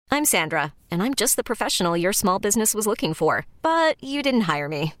I'm Sandra, and I'm just the professional your small business was looking for. But you didn't hire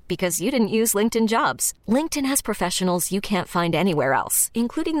me because you didn't use LinkedIn Jobs. LinkedIn has professionals you can't find anywhere else,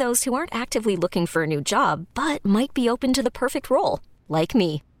 including those who aren't actively looking for a new job, but might be open to the perfect role, like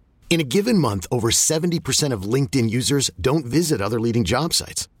me. In a given month, over 70% of LinkedIn users don't visit other leading job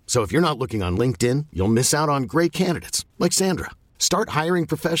sites. So if you're not looking on LinkedIn, you'll miss out on great candidates like Sandra. Start hiring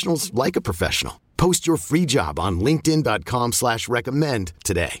professionals like a professional. Post your free job on linkedin.com/recommend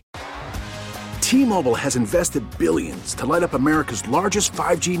today. T-Mobile has invested billions to light up America's largest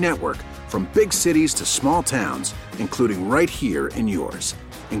 5G network, from big cities to small towns, including right here in yours.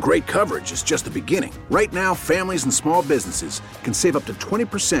 And great coverage is just the beginning. Right now, families and small businesses can save up to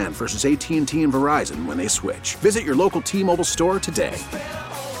 20% versus AT&T and Verizon when they switch. Visit your local T-Mobile store today.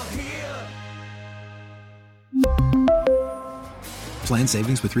 Plan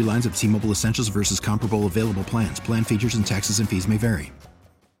savings with 3 lines of T-Mobile Essentials versus comparable available plans. Plan features and taxes and fees may vary.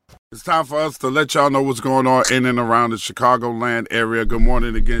 It's time for us to let y'all know what's going on in and around the Chicagoland area. Good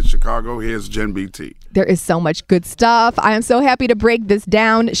morning again, Chicago. Here's Jen BT. There is so much good stuff. I am so happy to break this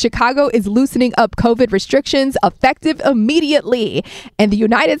down. Chicago is loosening up COVID restrictions effective immediately. And the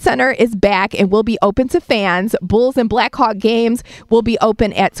United Center is back and will be open to fans. Bulls and Blackhawk games will be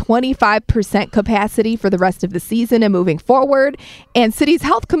open at 25% capacity for the rest of the season and moving forward. And City's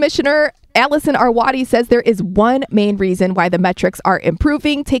Health Commissioner Allison Arwady says there is one main reason why the metrics are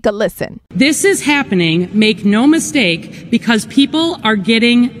improving. Take a listen. This is happening, make no mistake, because people are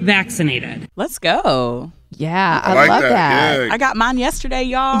getting vaccinated. Let's go. Yeah, I love that. Yeah. I got mine yesterday,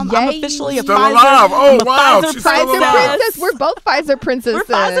 y'all. Yay. I'm officially a still Pfizer. alive. Oh, I'm a wow. Pfizer She's still Princess. We're both Pfizer princesses.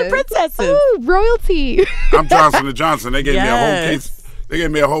 We're Pfizer princesses. Ooh, royalty. I'm Johnson & Johnson. They gave me a whole case. They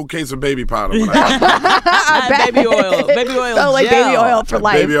gave me a whole case of baby powder. When baby oil. Baby oil so like gel. baby oil for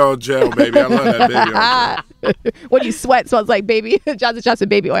life. Baby oil gel, baby. I love that baby oil gel. When you sweat, smells like baby Johnson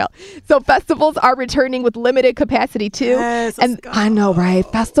baby oil. So festivals are returning with limited capacity too. Yes, and I know, right?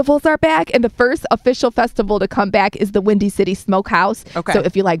 Festivals are back, and the first official festival to come back is the Windy City Smokehouse. Okay. So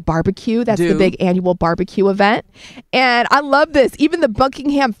if you like barbecue, that's the big annual barbecue event. And I love this. Even the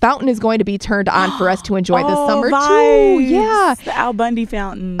Buckingham Fountain is going to be turned on for us to enjoy this summer too. Yeah, the Al Bundy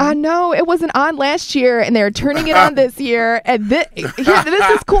Fountain. I know it wasn't on last year, and they're turning it on this year. And this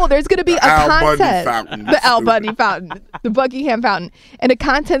is cool. There's going to be a contest. The Al Bundy Fountain, the Buckingham Fountain, and a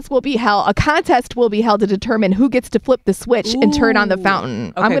contest will be held to determine who gets to flip the switch and turn on the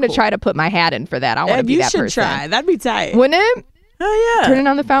fountain. Okay, I'm going to try to put my hat in for that. I want to be that person. You should try. That'd be tight. Wouldn't it? Oh, yeah. Turning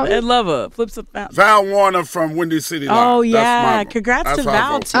on the fountain? I'd love her. Flips the fountain. Val Warner from Windy City Live. Oh, yeah. Congrats to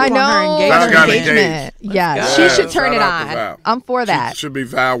Val, too. I know. On her engagement. Yeah, she should turn it on. I'm for that. She should be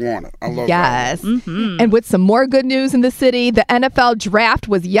Val Warner. I love yes. Val. Mm-hmm. And with some more good news in the city, the NFL draft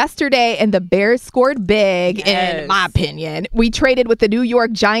was yesterday, and the Bears scored big, in my opinion. We traded with the New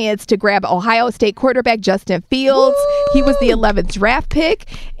York Giants to grab Ohio State quarterback Justin Fields. Woo! He was the 11th draft pick,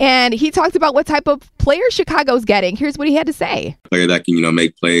 and he talked about what type of player Chicago's getting. Here's what he had to say. Player that can,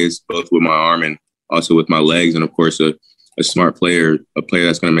 make plays both with my arm and also with my legs, and of course a smart player, a player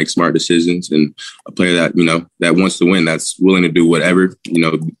that's going to make smart decisions, and a player that that wants to win, that's willing to do whatever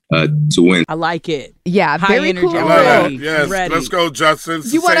to win. I like it. Yeah, high very energy. cool. I love that. Yes, let's go, Justin.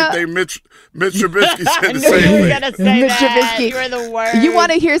 It's the same thing. Mitch Trubisky said the same thing. Gonna say Mitch that. Trubisky. You're the worst. You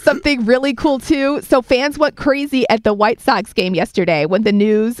want to hear something really cool too? So fans went crazy at the White Sox game yesterday when the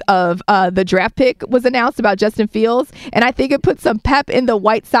news of the draft pick was announced about Justin Fields, and I think it put some pep in the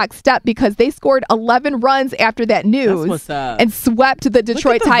White Sox step because they scored 11 runs after that news. That's what's up. And swept the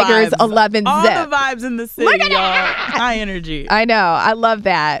Detroit Tigers 11-0. All the vibes in the city, y'all. High energy. I know. I love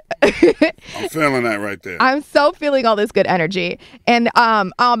that. I'm feeling that right there. I'm so feeling all this good energy. And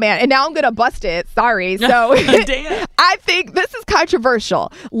oh man, and now I'm gonna bust it. Sorry. So Damn. I think this is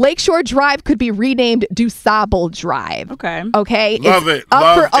controversial. Lakeshore Drive could be renamed DuSable Drive. Okay. Love it's it. up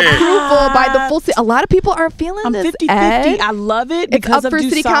Love for it. approval by the full city. A lot of people aren't feeling I'm this. 50-50. Ed. I love it It's because up of for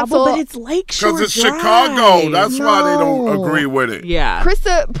city DuSable, council. but it's Lakeshore Because it's Drive. Chicago. That's why they don't No. agree with it. Yeah.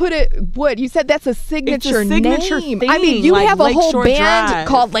 Krista put it, you said that's a signature, It's a signature name. thing, I mean, you like have a whole Lakeshore band Drive.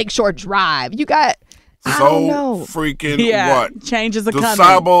 called Lakeshore Drive. You got, I So don't know. freaking what? Changes are coming.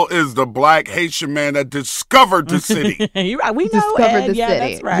 DuSable is the black Haitian man that discovered the city. You're right. We know, Discovered Ed. the Yeah, city.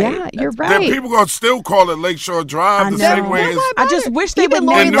 that's right. Yeah, you're Then right. people gonna still call it Lakeshore Drive I the know. same way as I just wish they Even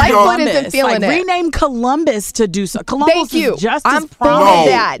would Lori name Lightfoot Columbus. isn't feeling like, it. rename Columbus to DuSable. Columbus Thank you. is just I'm as for No.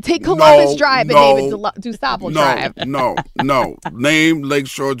 that. Take Columbus No. Drive and No. name it DuSable Drive. No. Name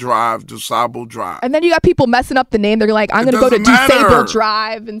Lakeshore Drive, DuSable Drive. And then you got people messing up the name. They're like, I'm It going to go to doesn't matter. DuSable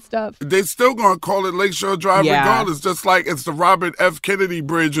Drive and stuff. They still gonna call it Lakeshore Drive Yeah. regardless. Just like it's the Robert F. Kennedy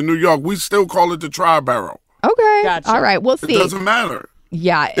Bridge in New York. We still call it the Tri-Barrel. Okay. Gotcha. All right. We'll It see. doesn't matter.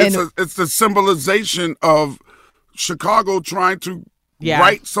 Yeah. It's the symbolization of Chicago trying to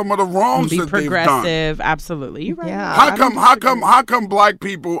right some of the wrongs be that they've done. Progressive, absolutely. You're right. Yeah. How come black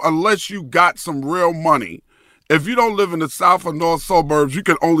people, unless you got some real money, if you don't live in the south or north suburbs, you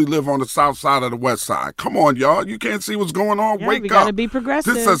can only live on the south side of the west side. Come on, y'all. You can't see what's going on. Yeah, Wake we up. gotta be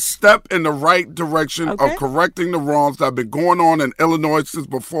progressive. This is a step in the right direction of correcting the wrongs that have been going on in Illinois since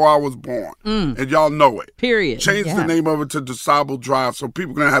before I was born. And y'all know it. Period. Change the name of it to DeSable Drive so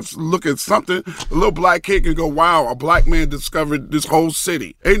people can have to look at something. A little black kid can go, wow, a black man discovered this whole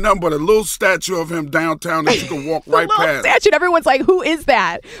city. Ain't nothing but a little statue of him downtown that you can walk right past. Statue. Everyone's like, who is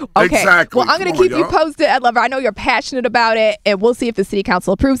that? Okay. Exactly. Well, I'm going to keep you posted, Ed Lover. I know you're passionate about it, and we'll see if the city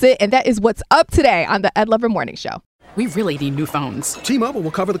council approves it. And that is what's up today on the Ed Lover Morning Show. We really need new phones. T-Mobile will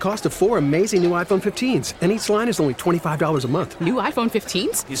cover the cost of 4 amazing new iPhone 15s, and each line is only $25 a month. New iPhone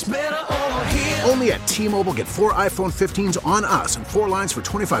 15s? It's better over here. Only at T-Mobile, get 4 iPhone 15s on us and 4 lines for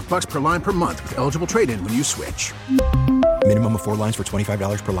 $25 per line per month with eligible trade-in when you switch. Minimum of 4 lines for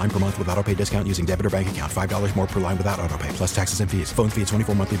 $25 per line per month with autopay discount using debit or bank account. $5 more per line without autopay, plus taxes and fees. Phone fee at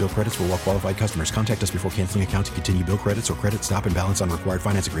 24 monthly bill credits for well-qualified customers. Contact us before canceling account to continue bill credits or credit stop and balance on required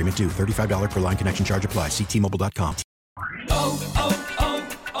finance agreement due. $35 per line connection charge applies. See T-Mobile.com.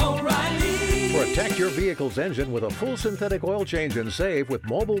 O'Reilly. Protect your vehicle's engine with a full synthetic oil change and save with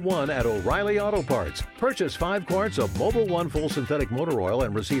Mobil 1 at O'Reilly Auto Parts. Purchase 5 quarts of Mobil 1 full synthetic motor oil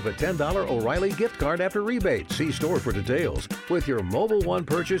and receive a $10 O'Reilly gift card after rebate. See store for details. With your Mobil 1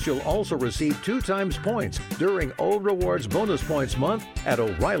 purchase, you'll also receive 2 times points during O Rewards Bonus Points Month at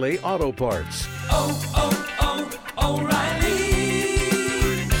O'Reilly Auto Parts. O'Reilly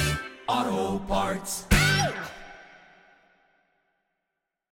Auto Parts.